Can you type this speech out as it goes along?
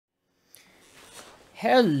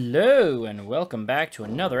Hello, and welcome back to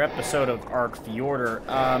another episode of ARK Fjordur.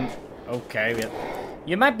 Okay,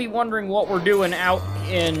 you might be wondering what we're doing out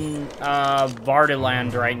in,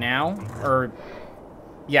 Vardeland right now.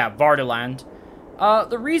 Yeah, Vardeland.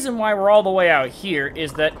 The reason why we're all the way out here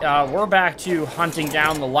is that, we're back to hunting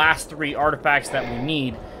down the last 3 artifacts that we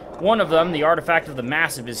need. One of them, the Artifact of the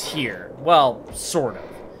Massive, is here. Well, sort of.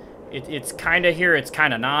 It's kinda here, it's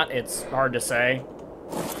kinda not. It's hard to say.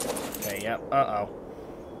 Okay, yep, uh-oh.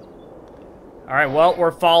 Alright, well,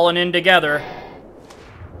 we're falling in together.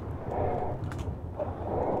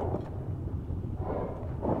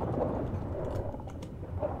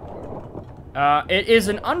 It is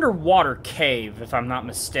an underwater cave, if I'm not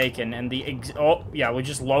mistaken, and oh, yeah, we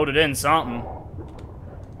just loaded in something.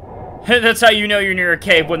 That's how you know you're near a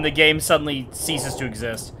cave, when the game suddenly ceases to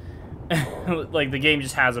exist. Like, the game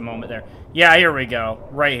just has a moment there. Yeah, here we go.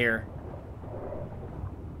 Right here.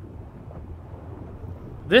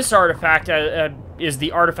 This artifact is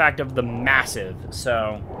the Artifact of the Massive,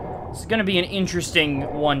 so it's going to be an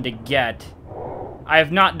interesting one to get. I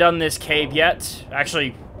have not done this cave yet.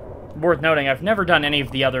 Actually, worth noting, I've never done any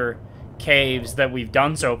of the other caves that we've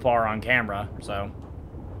done so far on camera, so...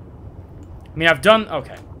 I mean, I've done...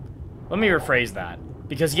 Okay. Let me rephrase that.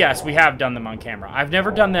 Because, yes, we have done them on camera. I've never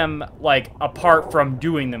done them, like, apart from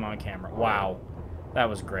doing them on camera. Wow. That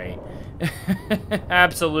was great.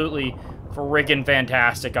 Absolutely freaking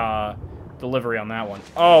fantastic delivery on that one.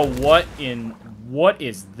 Oh, what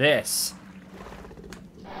is this?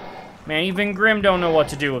 Man, even Grim don't know what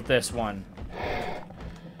to do with this one.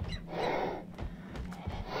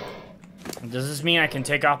 Does this mean I can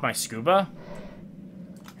take off my scuba?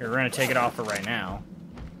 Here, we're gonna take it off for right now.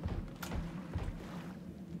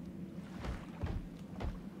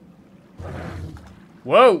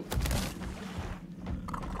 Whoa!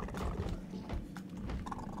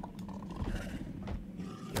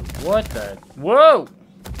 What the? Whoa!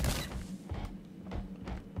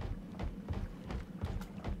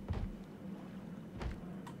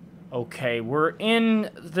 Okay, we're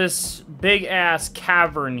in this big-ass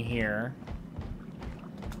cavern here.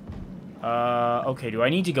 Okay, do I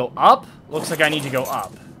need to go up? Looks like I need to go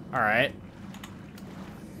up. Alright.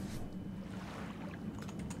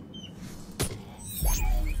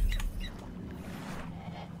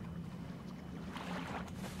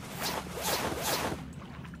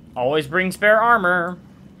 Always bring spare armor.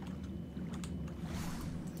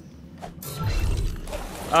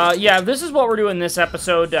 Yeah, this is what we're doing this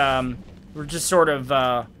episode. We're just sort of,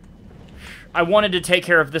 I wanted to take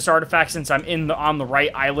care of this artifact since I'm on the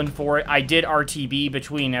right island for it. I did RTB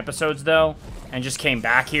between episodes, though, and just came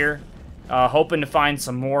back here, hoping to find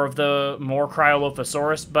some more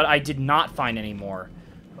Cryolophosaurus, but I did not find any more.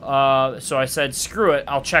 So I said, screw it,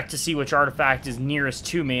 I'll check to see which artifact is nearest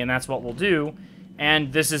to me, and that's what we'll do.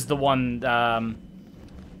 And this is the one,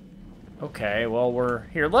 okay, well, we're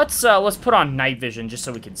here. Let's put on night vision just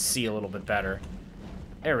so we can see a little bit better.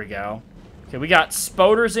 There we go. Okay, we got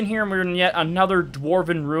spoders in here, and we're in yet another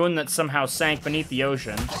dwarven ruin that somehow sank beneath the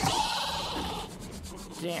ocean.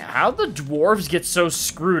 Damn, how'd the dwarves get so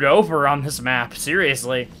screwed over on this map?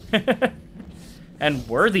 Seriously. And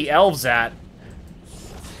where are the elves at?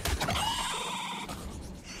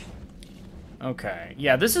 Okay,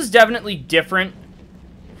 yeah, this is definitely different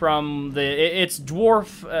from it's the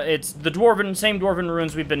same dwarven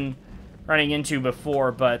ruins we've been running into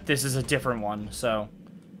before, but this is a different one, so...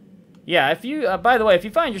 Yeah, if you, by the way, if you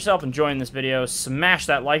find yourself enjoying this video, smash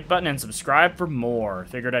that like button and subscribe for more.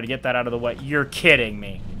 Figured I'd get that out of the way. You're kidding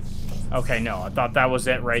me. Okay, no, I thought that was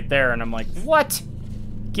it right there, and I'm like, what?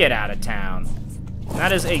 Get out of town.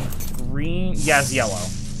 That is a green, yeah, it's yellow.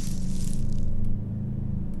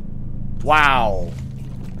 Wow.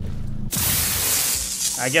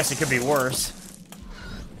 I guess it could be worse.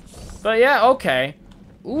 But yeah, okay.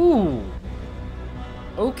 Ooh.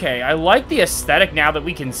 Okay, I like the aesthetic now that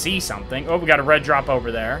we can see something. Oh, we got a red drop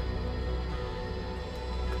over there.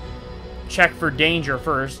 Check for danger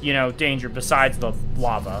first. You know, danger besides the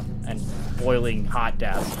lava and boiling hot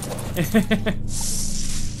death.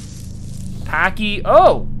 Packy.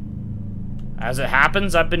 Oh! As it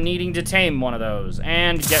happens, I've been needing to tame one of those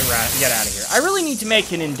and get out of here. I really need to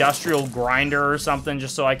make an industrial grinder or something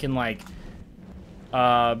just so I can, like,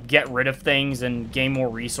 get rid of things and gain more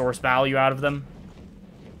resource value out of them.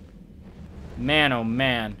 Man, oh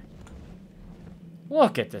man.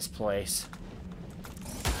 Look at this place.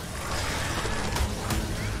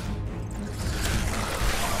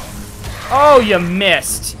 Oh, you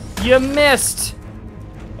missed. You missed.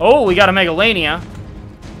 Oh, we got a Megalania.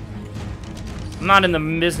 I'm not in the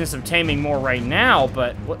business of taming more right now,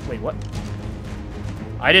 but... Wait, what?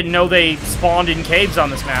 I didn't know they spawned in caves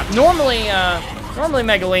on this map. Normally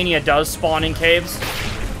Megalania does spawn in caves.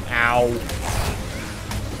 Ow.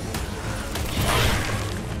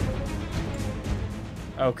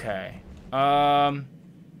 Okay.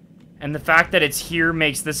 And the fact that it's here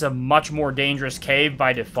makes this a much more dangerous cave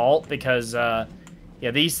by default because,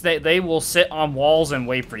 yeah, they will sit on walls and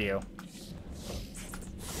wait for you.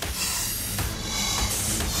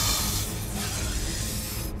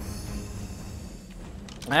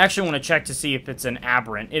 I actually want to check to see if it's an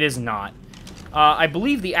aberrant. It is not. I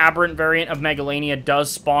believe the aberrant variant of Megalania does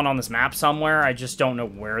spawn on this map somewhere. I just don't know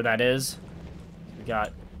where that is. We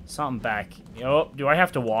got something back. Oh, do I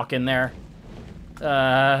have to walk in there?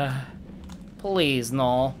 Please,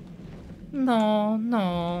 no. No,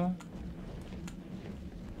 no.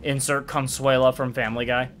 Insert Consuela from Family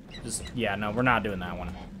Guy. Just, yeah, no, we're not doing that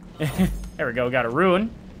one. There we go, got a ruin.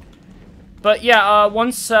 But yeah,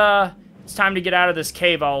 once, it's time to get out of this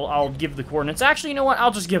cave, I'll give the coordinates. Actually, you know what?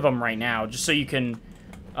 I'll just give them right now, just so you can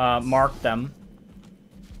mark them.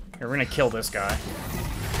 Here, we're gonna kill this guy.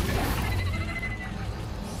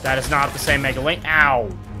 That is not the same Megalania.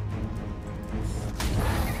 Ow!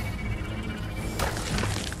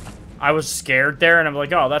 I was scared there, and I'm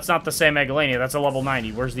like, oh, that's not the same Megalania. That's a level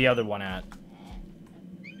 90. Where's the other one at?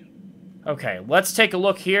 Okay, let's take a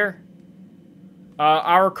look here.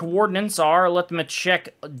 Our coordinates are, let me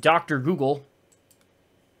check Dr. Google.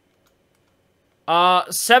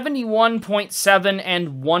 71.7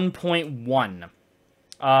 and 1.1.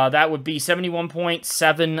 That would be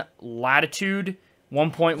 71.7 latitude,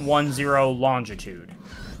 1.10 longitude.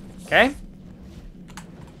 Okay?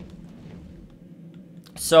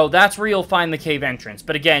 So that's where you'll find the cave entrance.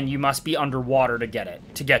 But again, you must be underwater to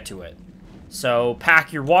get to it. So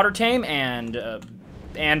pack your water tame and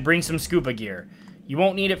bring some scuba gear. You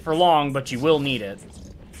won't need it for long, but you will need it.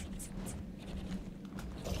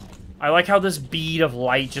 I like how this bead of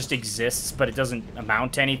light just exists, but it doesn't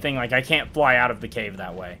amount to anything. Like, I can't fly out of the cave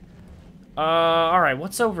that way. Alright,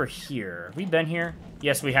 what's over here? Have we been here?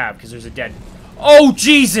 Yes, we have, because there's a dead... Oh,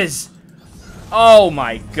 Jesus! Oh,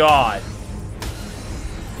 my God.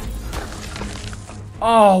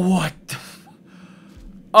 Oh, what the...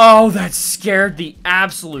 Oh, that scared the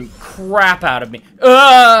absolute crap out of me.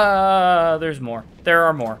 There's more. There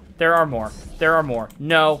are more. There are more. There are more.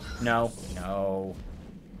 No, no, no.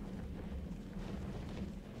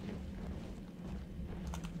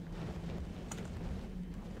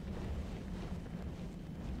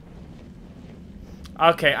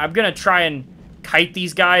 Okay, I'm gonna try and kite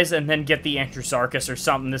these guys and then get the Antrusarchus or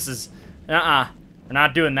something. This is... We're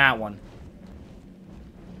not doing that one.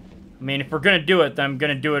 I mean, if we're gonna do it, then I'm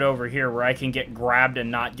gonna do it over here where I can get grabbed and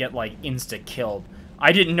not get, like, insta-killed.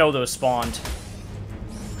 I didn't know those spawned.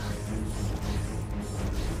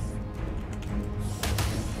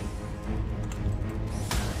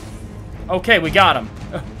 Okay, we got him.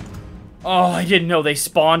 Oh, I didn't know they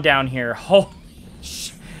spawned down here. Holy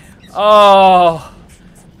sh... Oh...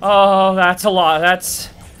 Oh, that's a lot. That's...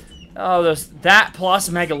 Oh, that plus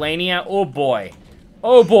Megalania. Oh, boy.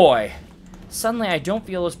 Oh, boy. Suddenly, I don't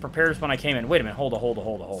feel as prepared as when I came in. Wait a minute. Hold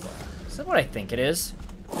on. Is that what I think it is?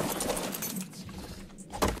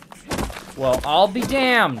 Well, I'll be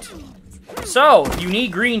damned. So, if you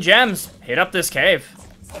need green gems, hit up this cave.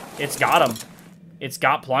 It's got them. It's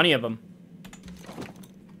got plenty of them.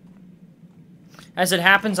 As it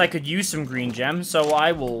happens, I could use some green gems, so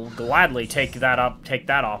I will gladly take that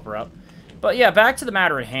offer up. But yeah, back to the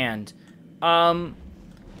matter at hand.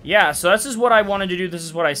 Yeah, so this is what I wanted to do. This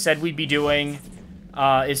is what I said we'd be doing,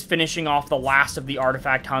 is finishing off the last of the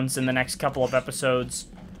artifact hunts in the next couple of episodes.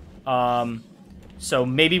 So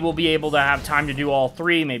maybe we'll be able to have time to do all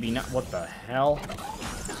three, maybe not. What the hell?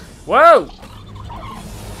 Whoa!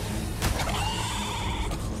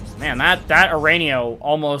 Man, that Aranio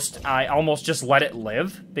I almost just let it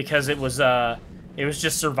live because it was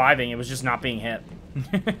just surviving. It was just not being hit.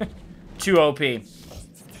 Too OP.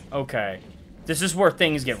 Okay. This is where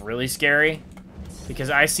things get really scary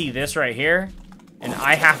because I see this right here and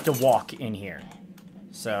I have to walk in here.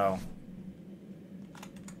 So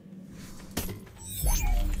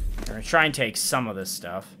we're gonna try and take some of this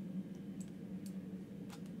stuff.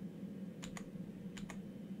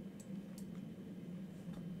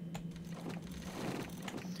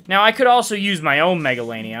 Now, I could also use my own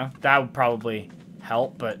Megalania. That would probably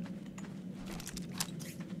help, but...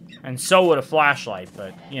 And so would a flashlight,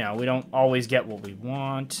 but, you know, we don't always get what we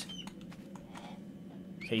want.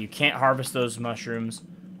 Okay, you can't harvest those mushrooms.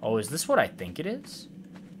 Oh, is this what I think it is?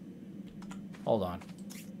 Hold on.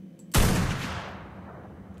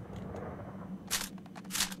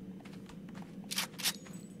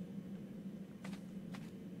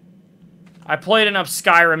 I played enough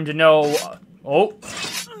Skyrim to know... oh.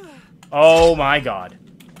 Oh my god.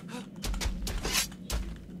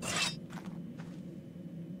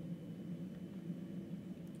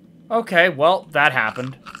 Okay, well, that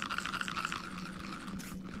happened.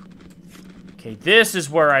 Okay, this is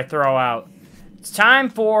where I throw out. It's time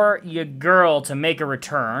for your girl to make a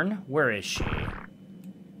return. Where is she?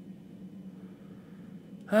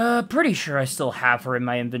 Pretty sure I still have her in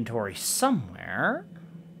my inventory somewhere.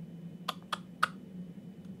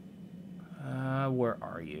 Where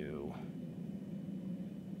are you?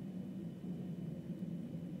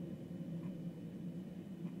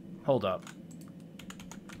 Hold up.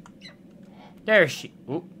 There she...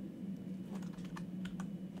 Oop.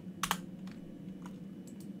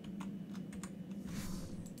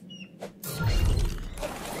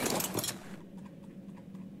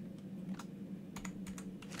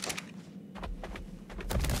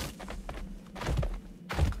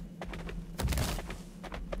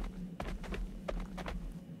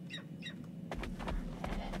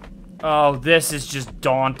 Oh, this is just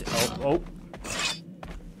daunting. Oh.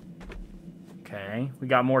 Okay, we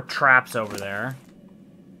got more traps over there.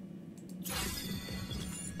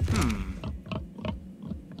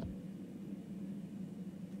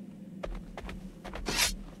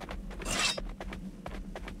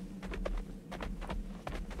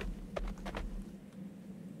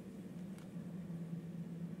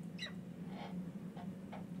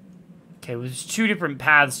 Okay, well, there's two different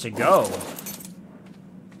paths to go.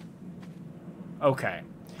 Okay.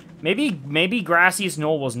 Maybe Grassius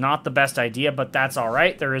Knoll was not the best idea, but that's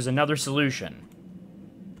alright. There is another solution.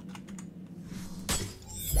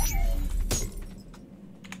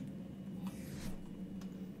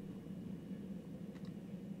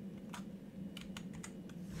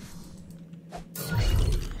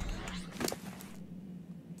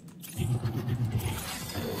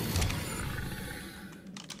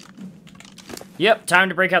 Yep, time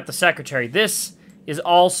to break out the Secretary. This is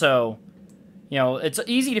also... You know, it's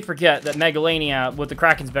easy to forget that Megalania, with the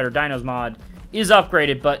Kraken's Better Dinos mod, is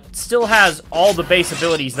upgraded, but still has all the base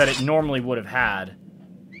abilities that it normally would have had.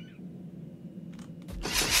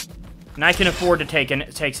 And I can afford to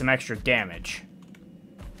take some extra damage.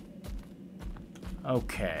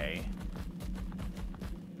 Okay.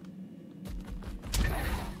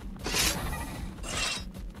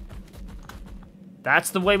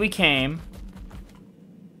 That's the way we came.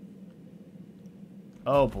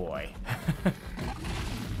 Oh boy.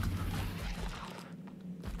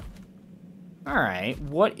 Alright,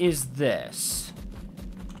 what is this?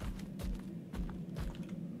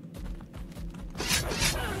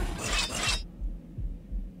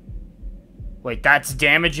 Wait, that's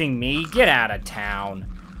damaging me? Get out of town.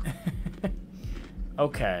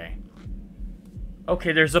 Okay.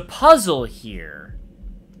 Okay, there's a puzzle here.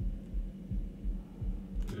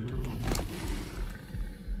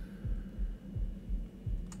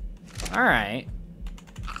 Alright.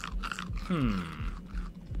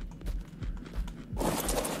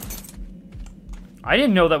 I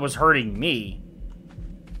didn't know that was hurting me.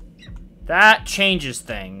 That changes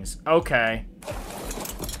things. Okay.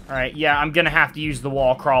 Alright, yeah, I'm gonna have to use the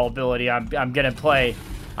wall crawl ability. I'm gonna play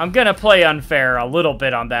unfair a little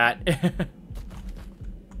bit on that.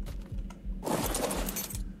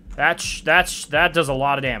 That does a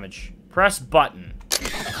lot of damage. Press button.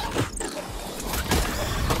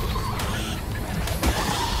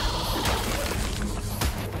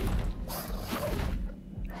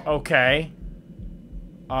 Okay.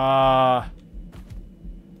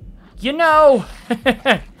 You know.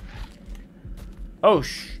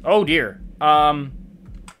 Oh dear.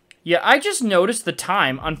 Yeah, I just noticed the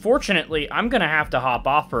time. Unfortunately, I'm gonna have to hop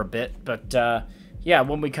off for a bit, but, yeah,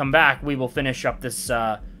 when we come back, we will finish up this,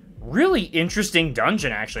 really interesting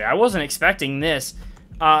dungeon, actually. I wasn't expecting this.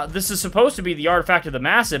 This is supposed to be the artifact of the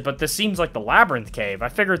Massive, but this seems like the Labyrinth Cave. I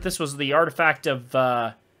figured this was the artifact of,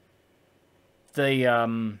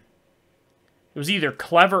 it was either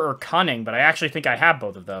clever or cunning, but I actually think I have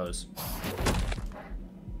both of those.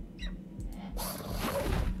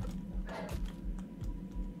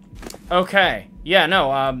 Okay. Yeah, no,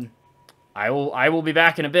 I will be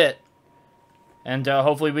back in a bit. And,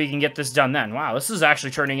 hopefully we can get this done then. Wow, this is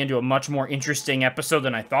actually turning into a much more interesting episode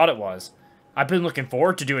than I thought it was. I've been looking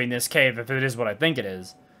forward to doing this cave if it is what I think it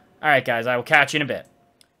is. Alright, guys, I will catch you in a bit.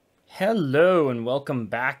 Hello, and welcome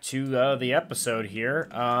back to, the episode here.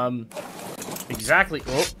 Exactly...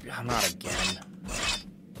 Oh, not again.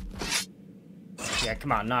 Yeah,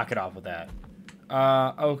 come on, knock it off with that.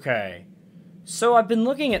 Okay. So I've been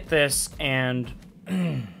looking at this, and...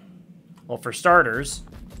 well, for starters...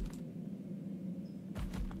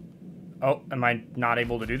 Oh, am I not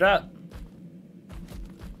able to do that?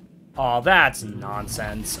 Oh, that's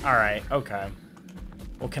nonsense. Alright, okay.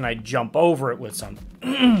 Well, can I jump over it with some...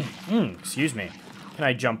 excuse me. Can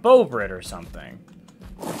I jump over it or something?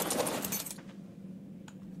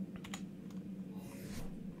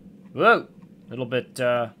 Whoa! Little bit,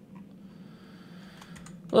 a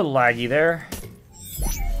little laggy there.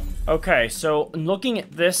 Okay, so looking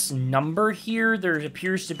at this number here, there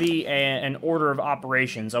appears to be an order of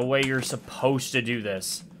operations, a way you're supposed to do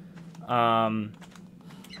this. Ah,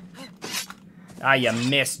 you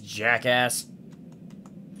missed, jackass.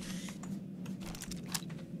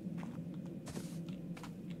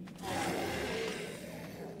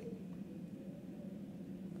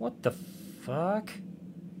 What the fuck?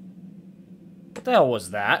 What the hell was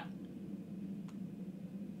that?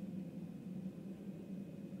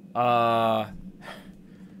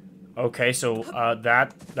 Okay, so,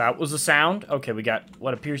 that was the sound. Okay, we got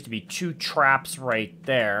what appears to be 2 traps right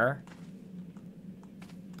there.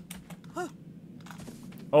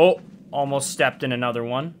 Oh, almost stepped in another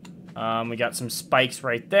one. We got some spikes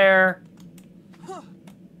right there.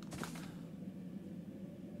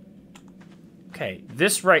 Okay,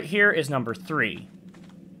 this right here is number 3.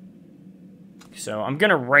 So, I'm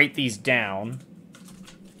gonna write these down.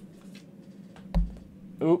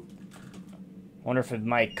 Oop. Wonder if it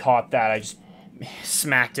might caught that. I just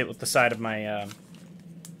smacked it with the side of my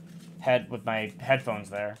head with my headphones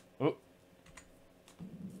there. Oop.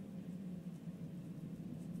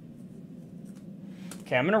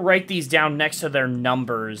 Okay, I'm gonna write these down next to their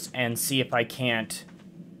numbers and see if I can't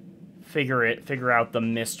figure out the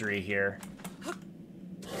mystery here.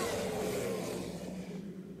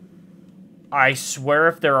 I swear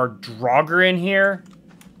if there are Draugr in here,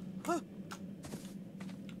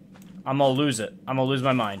 I'm gonna lose it. I'm gonna lose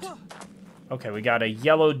my mind. Okay, we got a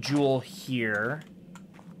yellow jewel here.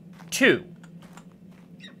 2.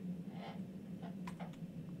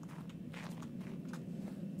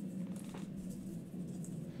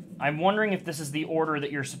 I'm wondering if this is the order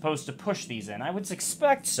that you're supposed to push these in. I would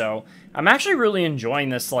expect so. I'm actually really enjoying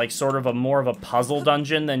this, like, sort of more of a puzzle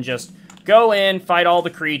dungeon than just go in, fight all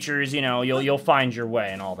the creatures, you know, you'll find your way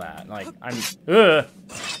and all that. Like,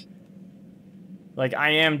 Like,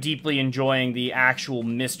 I am deeply enjoying the actual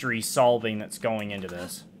mystery solving that's going into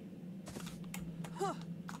this.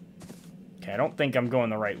 Okay, I don't think I'm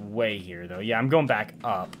going the right way here, though. Yeah, I'm going back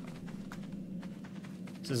up.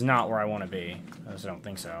 This is not where I want to be. I just don't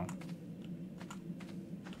think so.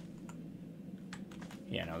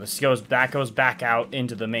 Yeah, no, that goes back out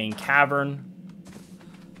into the main cavern.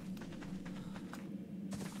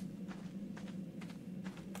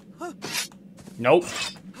 Nope.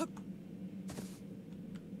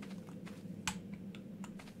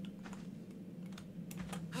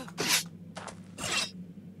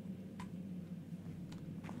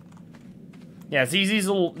 Yeah, see these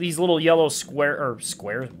little yellow squares,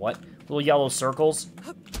 what? Little yellow circles?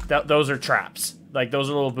 Those are traps. Like, those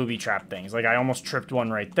are little booby trap things. Like, I almost tripped one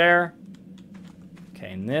right there.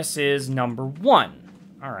 Okay, and this is number 1.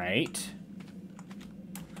 Alright.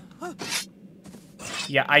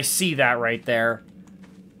 Yeah, I see that right there.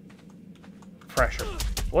 Pressure.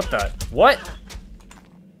 What the? What?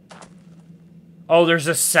 Oh, there's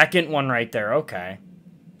a second one right there. Okay.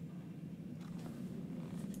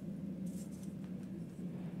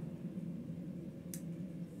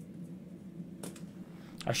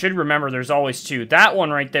 I should remember there's always 2. That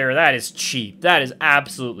one right there, that is cheap. That is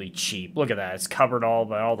absolutely cheap. Look at that. It's covered all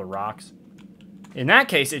by all the rocks. In that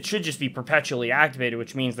case, it should just be perpetually activated,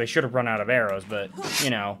 which means they should have run out of arrows, but, you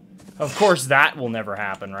know, of course that will never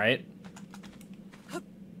happen, right?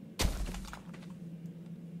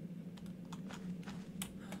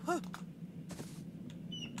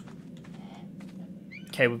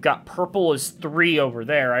 Okay, we've got purple is 3 over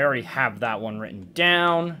there. I already have that one written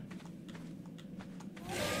down.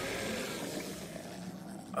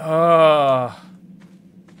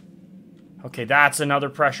 Okay, that's another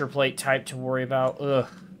pressure plate type to worry about. Ugh,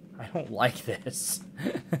 I don't like this.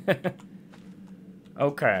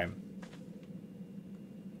 Okay.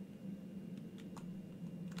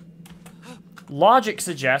 Logic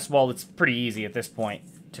suggests, well, it's pretty easy at this point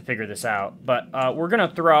to figure this out, but we're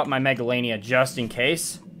gonna throw out my Megalania just in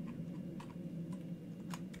case.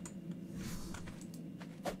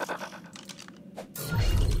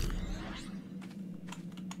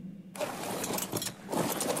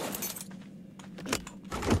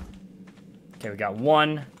 Okay, we got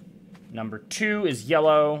 1. Number 2 is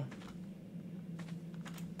yellow.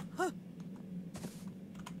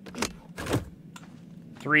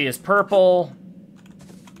 Three is purple.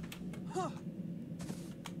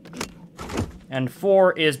 And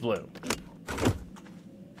 4 is blue.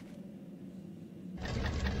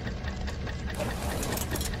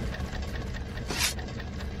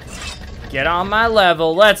 Get on my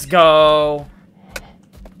level. Let's go.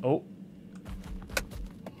 Oh.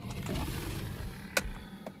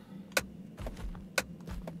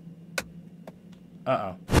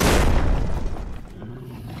 Uh-oh.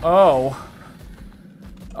 Oh.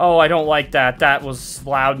 Oh, I don't like that. That was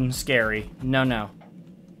loud and scary. No, no.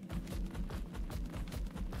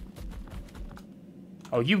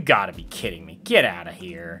 Oh, you gotta be kidding me. Get out of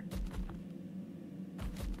here.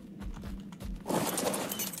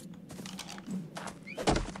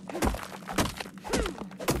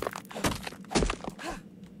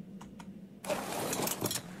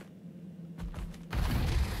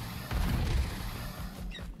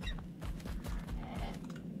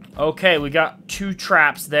 Okay, we got 2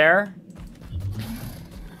 traps there.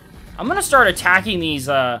 I'm gonna start attacking these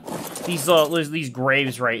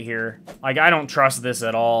graves right here. Like, I don't trust this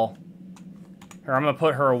at all. Here, I'm gonna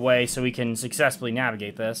put her away so we can successfully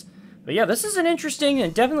navigate this. But yeah, this is an interesting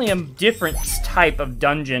and definitely a different type of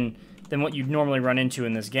dungeon than what you'd normally run into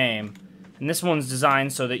in this game. And this one's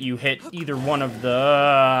designed so that you hit either one of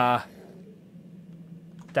the...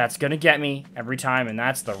 That's gonna get me every time, and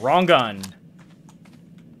that's the wrong gun.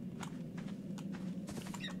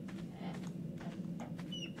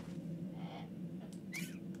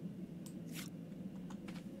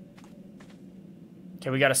 Okay,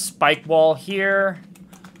 we got a spike wall here.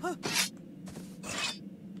 God,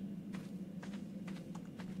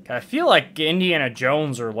 I feel like Indiana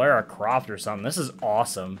Jones or Lara Croft or something. This is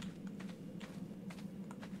awesome.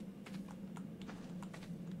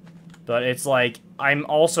 But it's like, I'm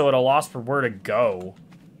also at a loss for where to go.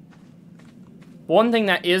 One thing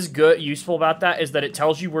that is good, useful about that is that it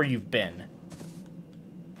tells you where you've been.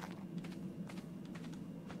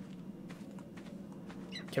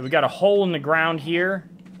 Okay, we got a hole in the ground here.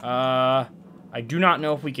 I do not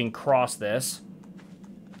know if we can cross this.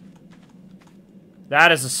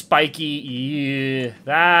 That is a spiky... Yeah,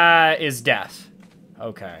 that is death.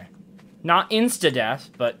 Okay. Not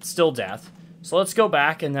insta-death, but still death. So let's go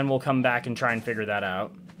back, and then we'll come back and try and figure that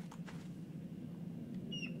out.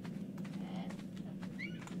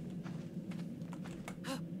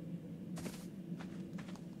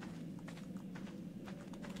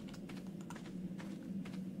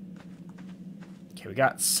 Okay, we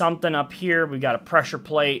got something up here. We got a pressure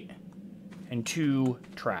plate and 2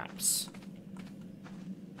 traps.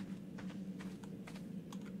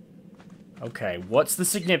 Okay, what's the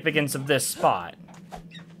significance of this spot?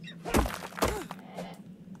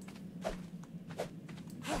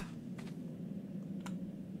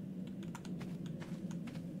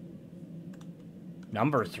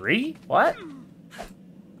 Number 3? What?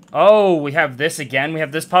 Oh, we have this again? We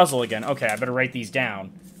have this puzzle again. Okay, I better write these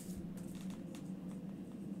down.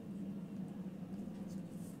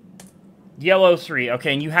 Yellow 3.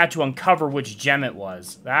 Okay, and you had to uncover which gem it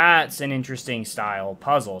was. That's an interesting style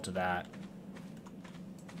puzzle to that.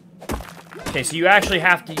 Okay, so you actually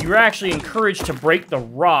have to... You're actually encouraged to break the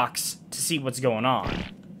rocks to see what's going on.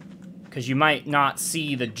 Because you might not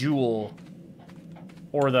see the jewel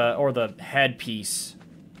or the headpiece.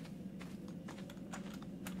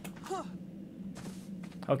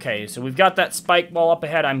 Okay, so we've got that spike wall up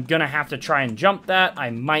ahead. I'm gonna have to try and jump that. I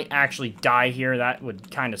might actually die here. That would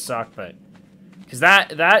kind of suck, but... Because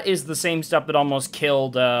that is the same stuff that almost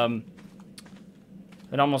killed,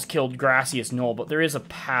 Gracious Knoll, but there is a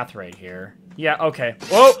path right here. Yeah, okay.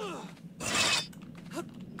 Whoa!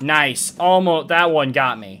 Nice. Almost, that one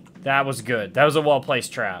got me. That was good. That was a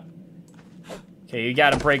well-placed trap. Okay, you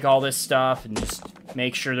gotta break all this stuff and just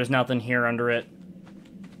make sure there's nothing here under it.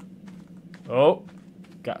 Oh,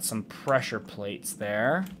 got some pressure plates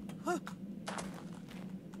there.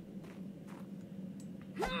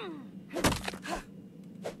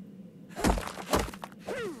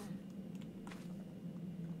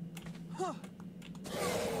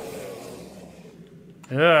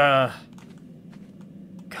 Ugh.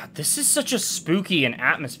 God, this is such a spooky and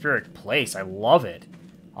atmospheric place. I love it.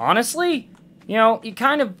 Honestly, you know, you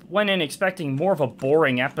kind of went in expecting more of a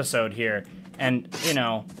boring episode here. And, you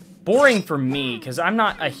know, boring for me, because I'm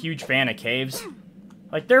not a huge fan of caves.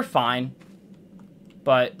 Like, they're fine.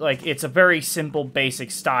 But, like, it's a very simple,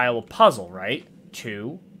 basic style of puzzle, right?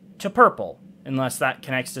 2 to purple. Unless that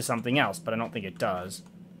connects to something else, but I don't think it does.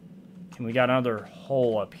 And we got another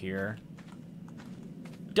hole up here.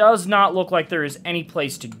 Does not look like there is any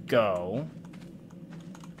place to go.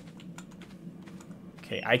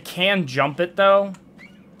 Okay, I can jump it, though.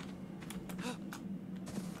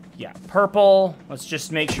 Yeah, purple. Let's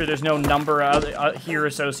just make sure there's no number here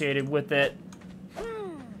associated with it.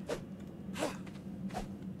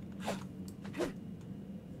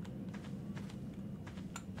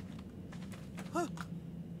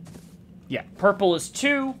 Yeah, purple is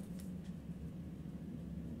 2.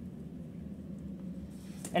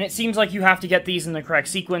 And it seems like you have to get these in the correct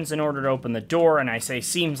sequence in order to open the door, and I say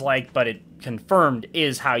seems like, but it confirmed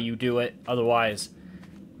is how you do it. Otherwise,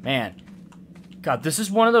 man, God, this is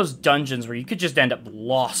one of those dungeons where you could just end up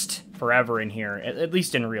lost forever in here. At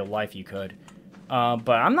least in real life you could. But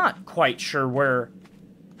I'm not quite sure where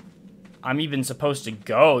I'm even supposed to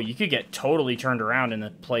go. You could get totally turned around in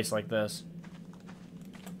a place like this.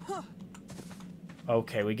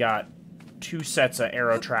 Okay, we got 2 sets of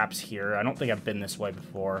arrow traps here. I don't think I've been this way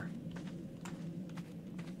before.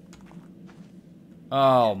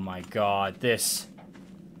 Oh my god, this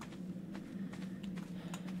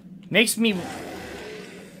makes me...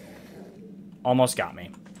 Almost got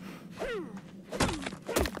me.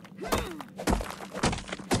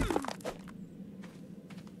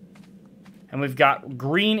 And we've got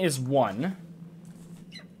green is 1.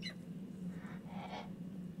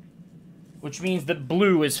 Which means that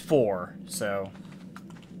blue is 4, so...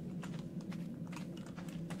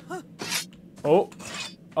 Oh.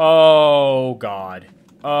 Oh, God.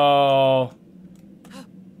 Oh.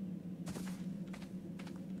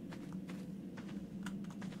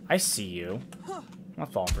 I see you. I'll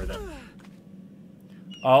fall for that.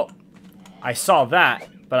 Oh. I saw that,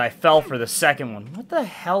 but I fell for the second one. What the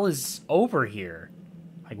hell is over here?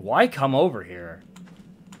 Like, why come over here?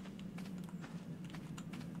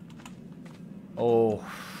 Oh.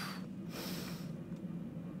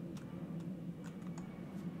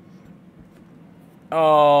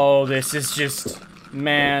 Oh, this is just...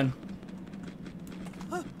 Man.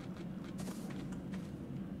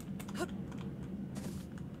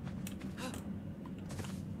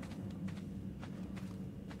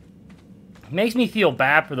 It makes me feel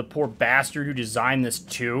bad for the poor bastard who designed this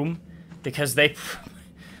tomb. Because they...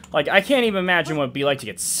 Like, I can't even imagine what it'd be like to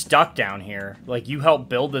get stuck down here. Like, you helped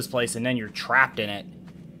build this place and then you're trapped in it.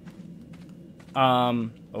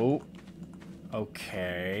 Oh.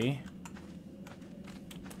 Okay.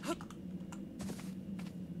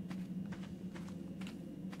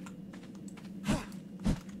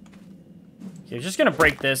 Okay, just gonna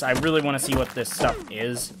break this. I really want to see what this stuff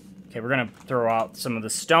is. Okay, we're gonna throw out some of the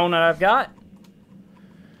stone that I've got.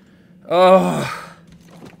 Oh.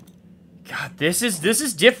 God, this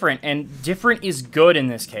is different, and different is good in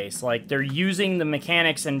this case. Like, they're using the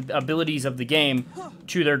mechanics and abilities of the game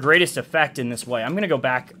to their greatest effect in this way. I'm gonna go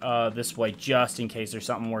back this way just in case there's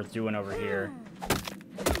something worth doing over here.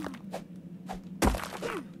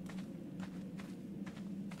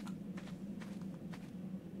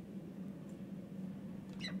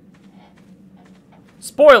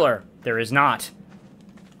 Spoiler! There is not.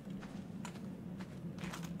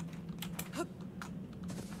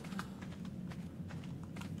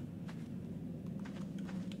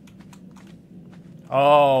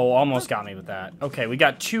 Oh, almost got me with that. Okay, we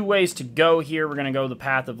got 2 ways to go here. We're gonna go the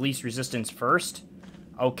path of least resistance first.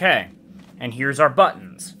 Okay, and here's our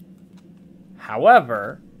buttons.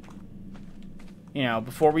 However, you know,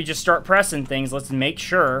 before we just start pressing things, let's make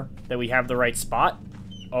sure that we have the right spot.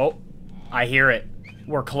 Oh, I hear it.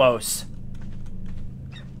 We're close.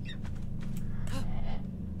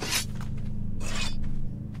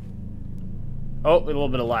 Oh, a little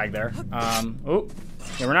bit of lag there. Oh.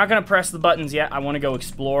 Yeah, we're not going to press the buttons yet. I want to go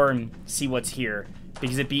explore and see what's here.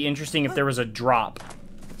 Because it'd be interesting if there was a drop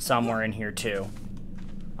somewhere in here, too.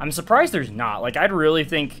 I'm surprised there's not. Like, I'd really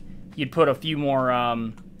think you'd put a few more,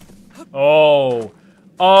 Oh.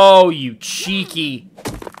 Oh, you cheeky.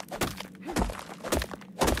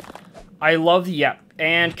 I love the... Yep.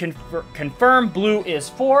 And confirm blue is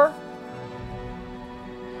 4.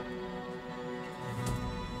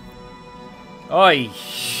 Oy.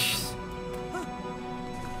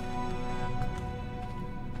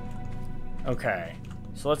 Okay,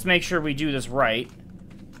 so let's make sure we do this right.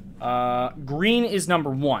 Green is number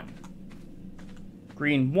 1.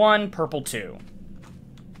 Green 1, purple 2.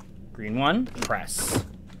 Green 1, press.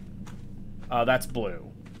 That's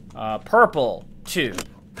blue. Purple 2.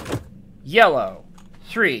 Yellow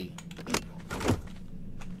 3.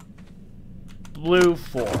 Blue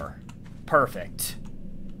 4. Perfect.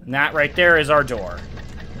 And that right there is our door.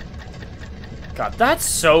 God, that's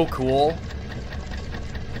so cool.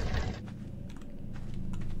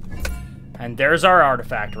 And there's our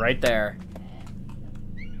artifact right there.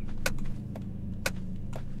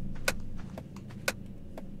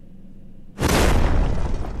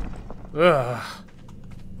 Ugh.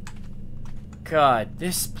 God,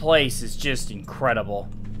 this place is just incredible.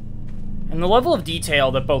 And the level of detail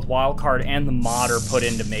that both Wildcard and the modder put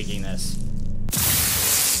into making this.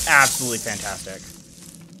 Absolutely fantastic.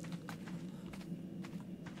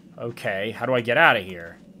 Okay, how do I get out of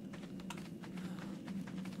here?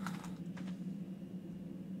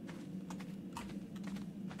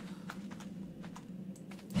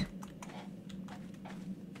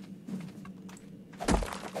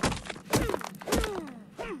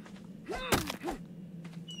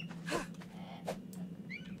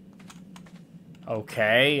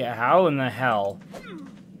 Okay, how in the hell?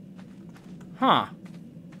 Huh.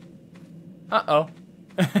 Uh-oh.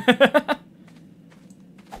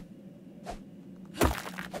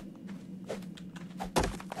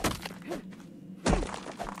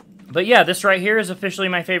 But yeah, this right here is officially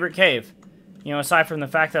my favorite cave. You know, aside from the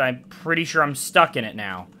fact that I'm pretty sure I'm stuck in it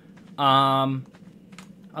now.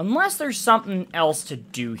 Unless there's something else to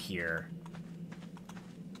do here.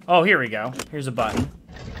 Oh, here we go. Here's a button.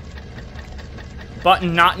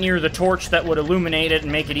 Button not near the torch that would illuminate it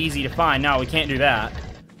and make it easy to find. No, we can't do that.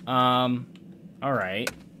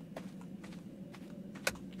 Alright.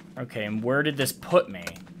 Okay, and where did this put me?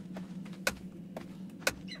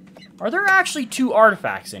 Are there actually 2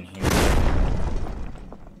 artifacts in here?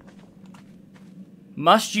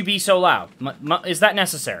 Must you be so loud? Is that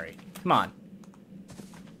necessary? Come on.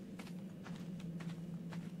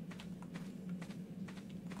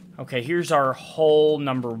 Okay, here's our hole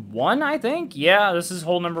number 1, I think? Yeah, this is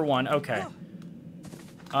hole number 1. Okay.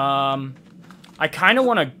 I kind of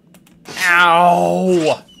want to...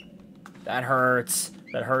 Ow! That hurts.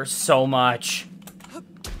 That hurts so much.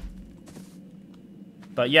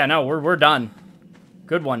 But yeah, no, we're done.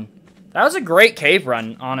 Good one. That was a great cave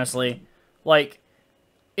run, honestly. Like,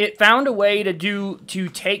 it found a way to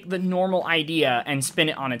take the normal idea and spin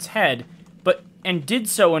it on its head, and did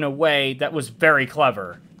so in a way that was very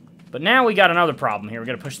clever. But now we got another problem here. We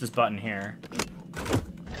gotta push this button here.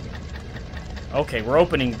 Okay, we're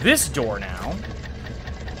opening this door now.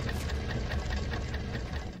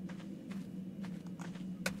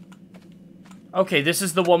 Okay, this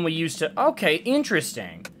is the one we used to... Okay,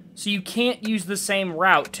 interesting. So you can't use the same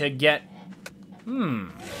route to get...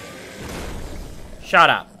 Shut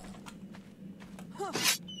up.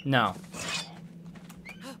 No.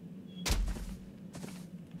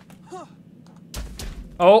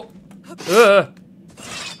 Oh. Ugh.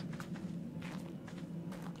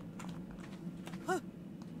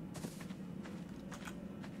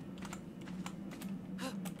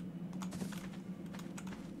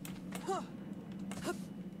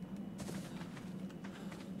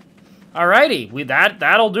 Alrighty,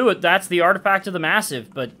 that'll do it. That's the artifact of the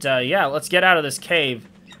massive. But yeah, let's get out of this cave.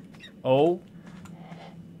 Oh,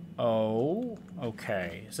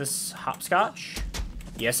 okay. Is this hopscotch?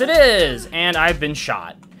 Yes, it is. And I've been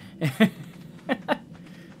shot.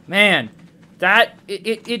 Man,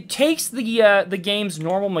 it takes the game's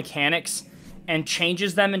normal mechanics and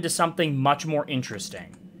changes them into something much more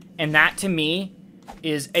interesting. And that, to me,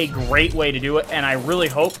 is a great way to do it. And I really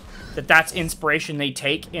hope that that's inspiration they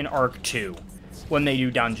take in ARK 2 when they do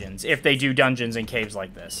dungeons, if they do dungeons in caves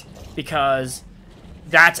like this. Because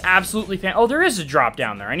that's absolutely oh, there is a drop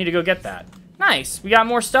down there. I need to go get that. Nice. We got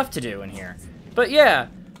more stuff to do in here. But yeah,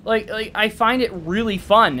 like I find it really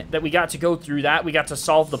fun that we got to go through that. We got to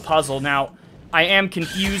solve the puzzle. Now, I am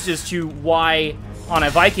confused as to why on a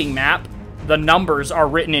Viking map the numbers are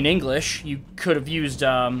written in English. You could have used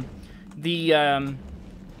the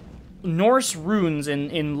Norse runes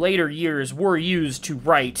in later years were used to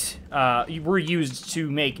write, were used to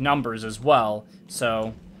make numbers as well.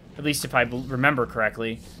 So, at least if I remember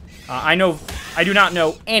correctly. I do not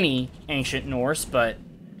know any ancient Norse, but,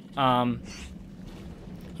 you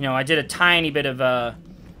know, I did a tiny bit of,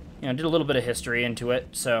 you know, did a little bit of history into it,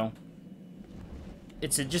 so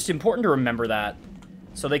it's just important to remember that.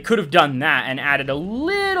 So they could have done that and added a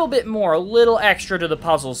little bit more, a little extra to the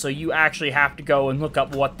puzzle, so you actually have to go and look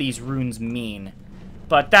up what these runes mean.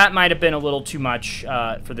 But that might have been a little too much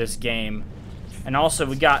for this game. And also,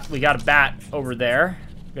 we got a bat over there.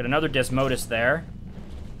 We got another Desmodus there.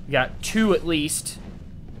 We got 2 at least.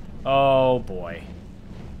 Oh boy.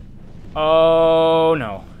 Oh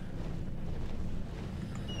no.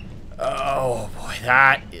 Oh boy,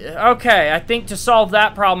 that... Okay, I think to solve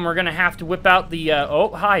that problem, we're gonna have to whip out the, oh,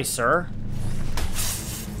 hi, sir.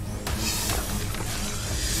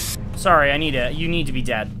 Sorry, you need to be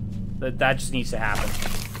dead. That just needs to happen.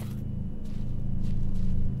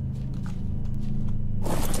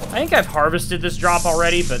 I think I've harvested this drop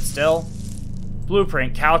already, but still.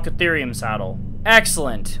 Blueprint, Calcatherium saddle.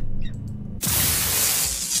 Excellent.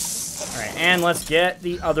 Alright, and let's get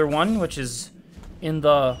the other one, which is in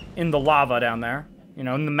the lava down there. You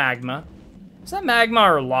know, in the magma. Is that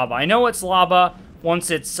magma or lava? I know it's lava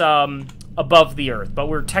once it's above the earth, but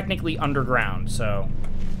we're technically underground, so...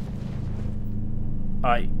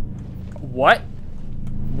 What?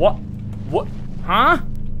 What? Huh?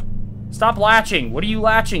 Stop latching. What are you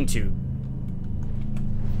latching to?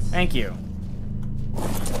 Thank you.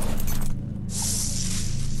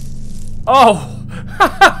 Oh!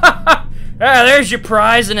 Ah, there's your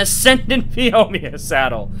prize, an Ascendant Phiomia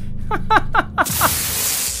saddle.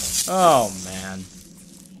 Oh, man.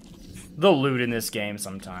 The loot in this game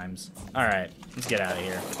sometimes. Alright, let's get out of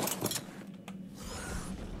here.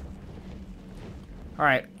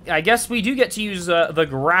 Alright, I guess we do get to use the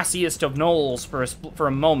grassiest of knolls for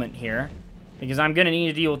a moment here. Because I'm going to need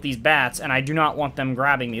to deal with these bats, and I do not want them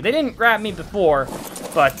grabbing me. They didn't grab me before,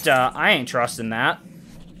 but I ain't trusting that.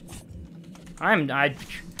 The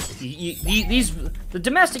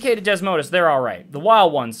domesticated Desmodus, they're alright. The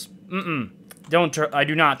wild ones, I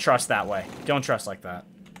do not trust that way. Don't trust like that.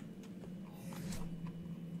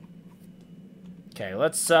 Okay,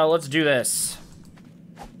 let's do this.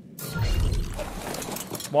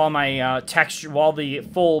 While my while the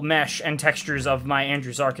full mesh and textures of my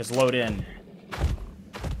Andrewsarchus load in.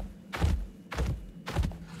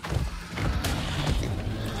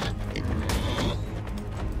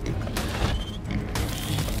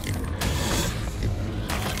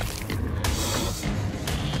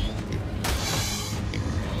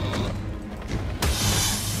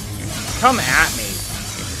 Come at me.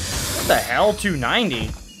 What the hell?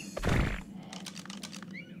 290?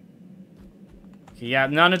 Okay, yeah,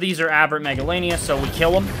 none of these are aberrant megalania, so we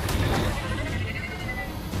kill them.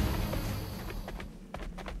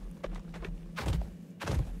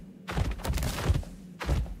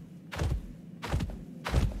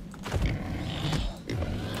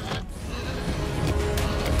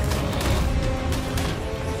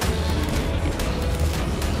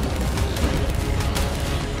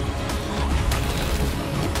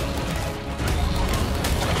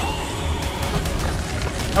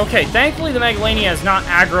 Okay, thankfully the Megalania is not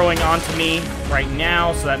aggroing onto me right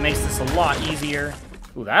now, so that makes this a lot easier.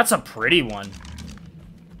 Ooh, that's a pretty one.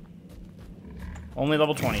 Only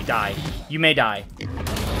level 20. Die. You may die.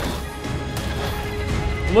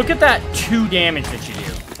 Look at that 2 damage that you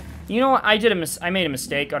do. You know what? I made a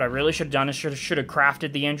mistake. What I really should have done is should have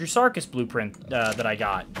crafted the Andrewsarchus blueprint that I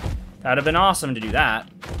got. That would have been awesome to do that.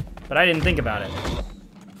 But I didn't think about it.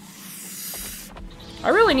 I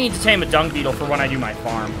really need to tame a dung beetle for when I do my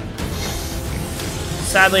farm.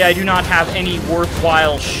 Sadly, I do not have any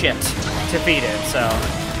worthwhile shit to feed it, so...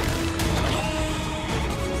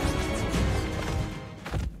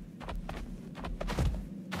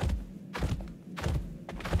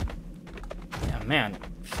 Yeah, man.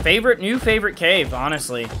 New favorite cave,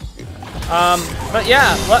 honestly. But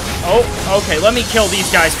yeah, okay, let me kill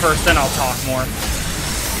these guys first, then I'll talk more.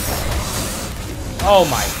 Oh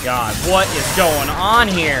my god, what is going on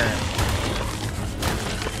here?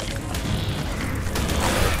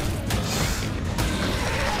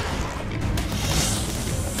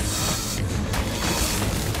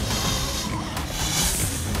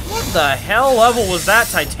 What the hell level was that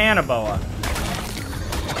Titanoboa?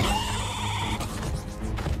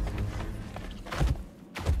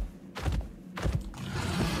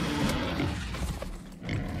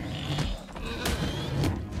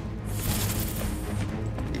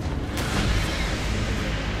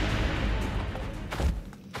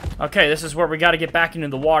 Okay, this is where we gotta get back into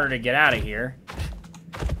the water to get out of here.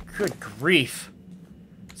 Good grief.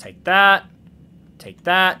 Take that. Take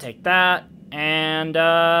that, take that. And,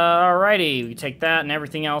 alrighty. We take that and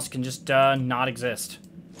everything else can just, not exist.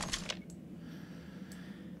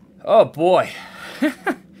 Oh, boy.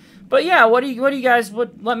 But yeah, what do you guys,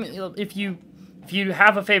 let me, if you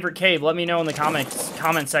have a favorite cave, let me know in the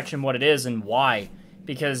comment section what it is and why.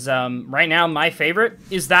 Because, right now, my favorite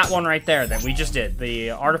is that one right there that we just did. The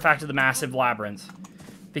Artifact of the Massive Labyrinth.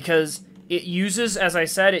 Because it uses, as I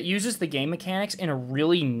said, it uses the game mechanics in a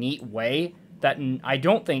really neat way that I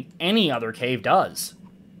don't think any other cave does.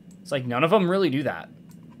 It's like, none of them really do that.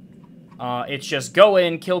 It's just go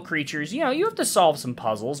in, kill creatures. You know, you have to solve some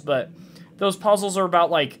puzzles, but those puzzles are about,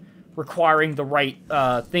 like, requiring the right,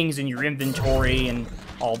 things in your inventory and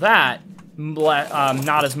all that.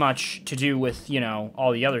 Not as much to do with, you know,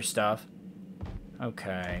 all the other stuff.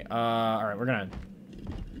 Okay, alright, we're gonna...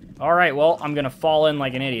 Alright, well, I'm gonna fall in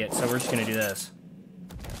like an idiot, so we're just gonna do this.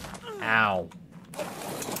 Ow.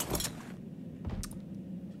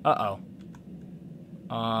 Uh-oh.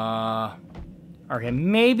 Okay,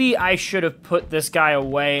 maybe I should have put this guy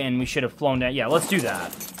away and we should have flown down. Yeah, let's do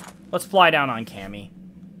that. Let's fly down on Cammy.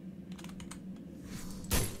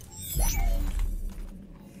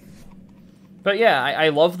 But yeah, I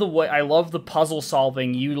love the way, I love the puzzle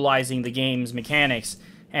solving utilizing the game's mechanics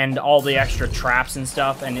and all the extra traps and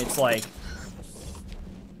stuff, and it's like,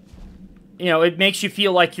 you know, it makes you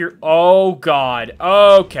feel like you're, oh god,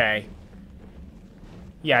 okay.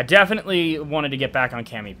 Yeah, definitely wanted to get back on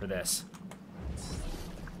Cammy for this.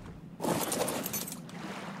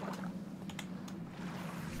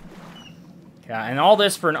 Yeah, and all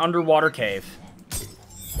this for an underwater cave.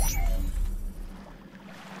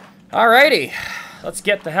 Alrighty. Let's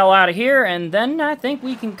get the hell out of here, and then I think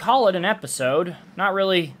we can call it an episode. Not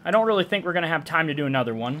really... I don't really think we're going to have time to do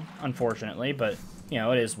another one, unfortunately, but, you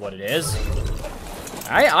know, it is what it is.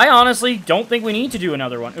 I honestly don't think we need to do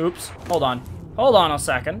another one. Oops. Hold on. Hold on a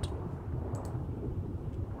second.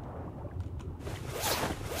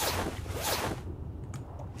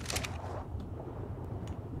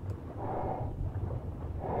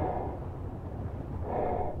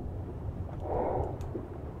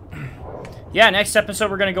 Yeah, next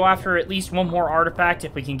episode we're going to go after at least one more artifact.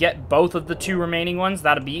 If we can get both of the 2 remaining ones,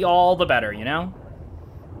 that'd be all the better, you know?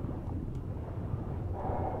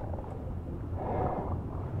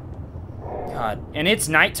 God. And it's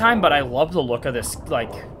nighttime, but I love the look of this,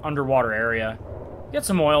 like, underwater area. Get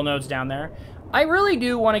some oil nodes down there. I really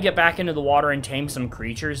do want to get back into the water and tame some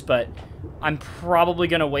creatures, but I'm probably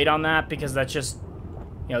going to wait on that because that's just,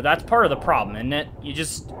 you know, that's part of the problem, isn't it? You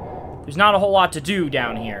just... There's not a whole lot to do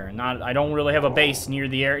down here. I don't really have a base near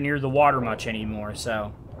the water much anymore,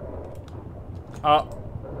 so.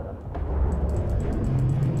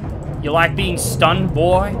 You like being stunned,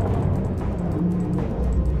 boy?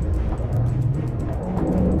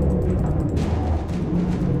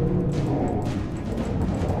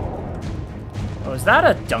 Oh, is that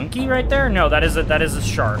a donkey right there? No, that is a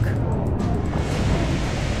shark.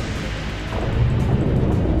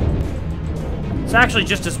 It's actually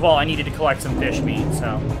just as well I needed to collect some fish meat,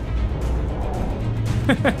 so.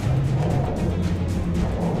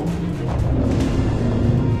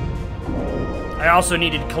 I also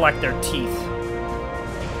needed to collect their teeth.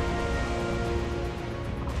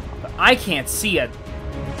 But I can't see a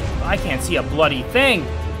bloody thing.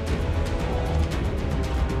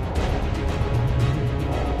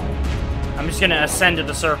 I'm just gonna ascend to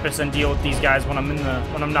the surface and deal with these guys when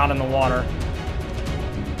I'm not in the water.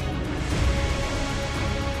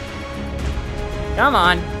 Come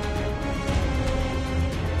on.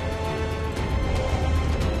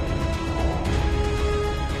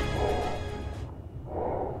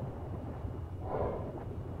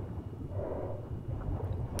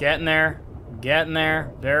 Getting there. Getting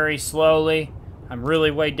there. Very slowly. I'm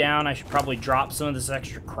really way down. I should probably drop some of this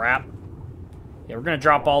extra crap. Yeah, we're gonna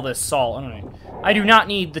drop all this salt. I don't know. I do not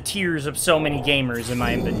need the tears of so many gamers in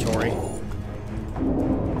my inventory.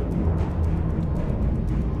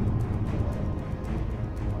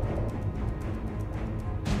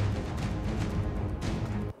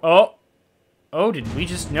 Oh. Oh, did we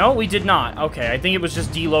just... No, we did not. Okay, I think it was just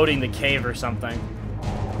deloading the cave or something.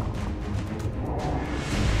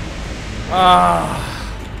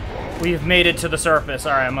 We have made it to the surface.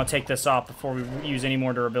 Alright, I'm gonna take this off before we use any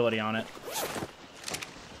more durability on it.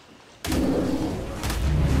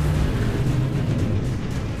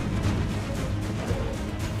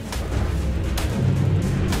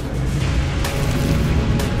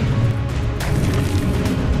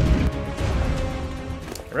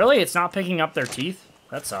 Really? It's not picking up their teeth?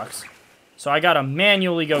 That sucks. So I gotta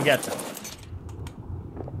manually go get them.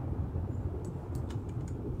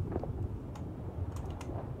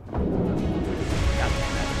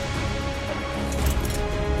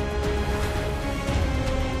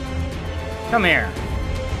 Come here.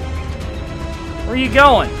 Where are you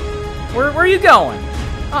going? Where are you going?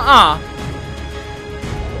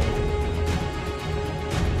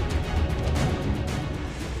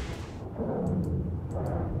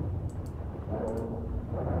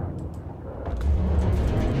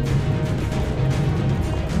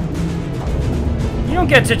 You don't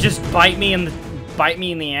get to just bite me in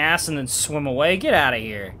the ass and then swim away. Get out of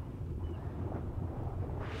here.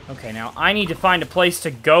 Okay, now I need to find a place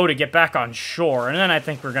to go to get back on shore, and then I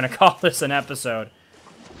think we're gonna call this an episode.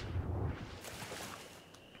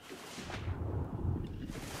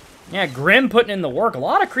 Yeah, Grim putting in the work. A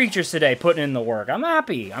lot of creatures today putting in the work. I'm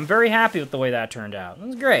happy. I'm very happy with the way that turned out. It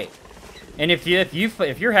was great. And if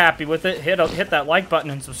you're happy with it, hit that like button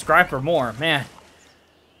and subscribe for more. Man.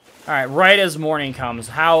 All right, right as morning comes.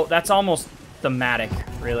 That's almost thematic,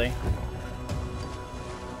 really.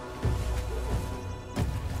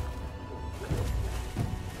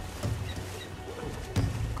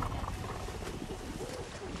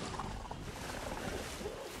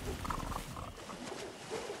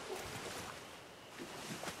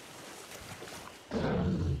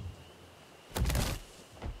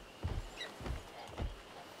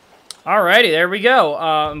 Alrighty, there we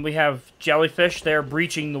go. We have jellyfish there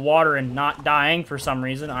breaching the water and not dying for some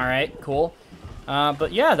reason. Alright, cool.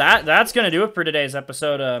 But yeah, that's going to do it for today's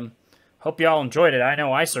episode. Hope you all enjoyed it. I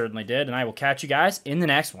know I certainly did, and I will catch you guys in the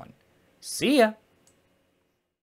next one. See ya!